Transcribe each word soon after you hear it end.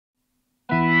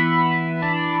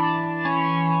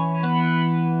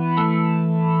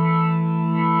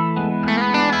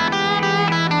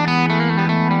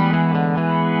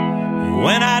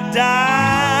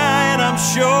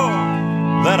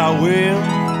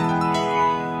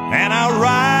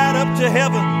back to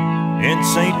heaven in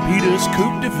St. Peter's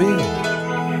Coupe de Ville.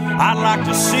 I'd like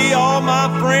to see all my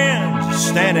friends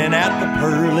standing at the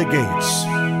pearly gates.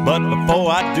 But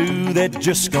before I do, they're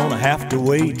just gonna have to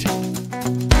wait.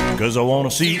 'Cause I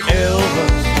wanna see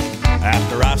Elvis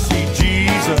after I see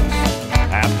Jesus.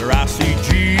 After I see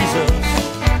Jesus,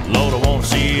 Lord, I wanna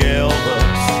see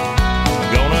Elvis.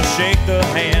 Gonna shake the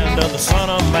hand of the Son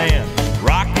of Man,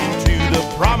 rocking to the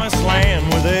promised land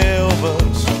with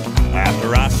Elvis.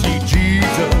 After I see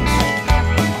Jesus,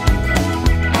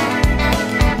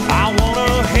 I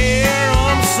wanna hear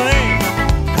him sing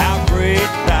how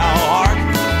great thou art.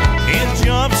 In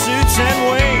jumpsuits and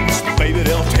wings, baby,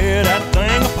 they'll tear that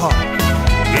thing apart.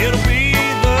 It'll be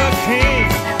the king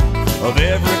of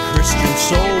every Christian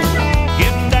soul,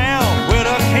 getting down with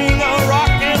a king of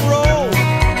rock and roll.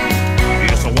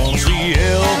 Yes, I wanna see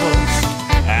Elvis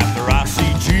after I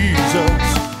see Jesus.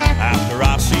 After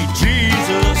I see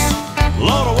Jesus,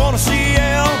 Lord, I wanna see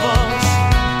Elvis.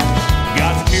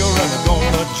 God's children are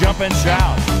gonna jump and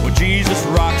shout when Jesus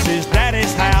rocks his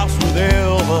daddy's house with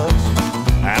Elvis.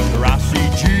 After I see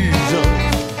Jesus,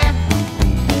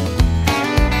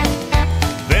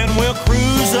 then we'll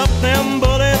cruise up them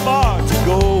boulevards of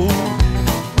gold,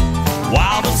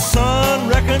 while the sun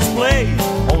records play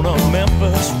on a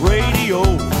Memphis radio,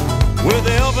 with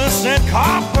Elvis and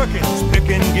Carl Perkins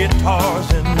picking guitars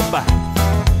in the back,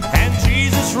 and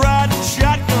Jesus riding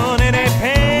shotgun in a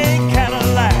pink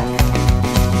Cadillac.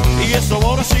 Yes, I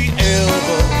wanna see